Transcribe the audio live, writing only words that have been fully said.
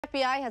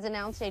FBI has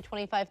announced a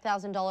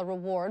 $25,000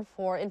 reward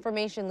for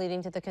information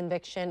leading to the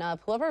conviction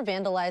of whoever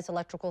vandalized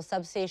electrical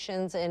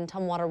substations in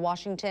Tumwater,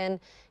 Washington,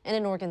 and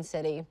in Oregon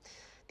City.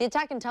 The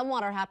attack in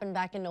Tumwater happened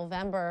back in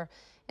November.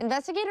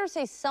 Investigators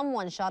say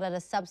someone shot at a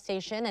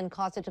substation and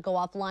caused it to go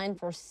offline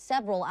for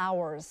several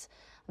hours.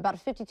 About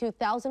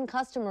 52,000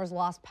 customers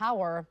lost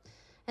power.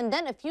 And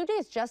then a few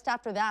days just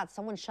after that,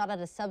 someone shot at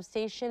a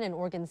substation in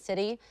Oregon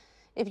City.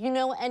 If you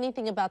know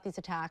anything about these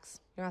attacks,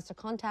 you're asked to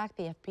contact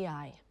the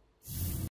FBI.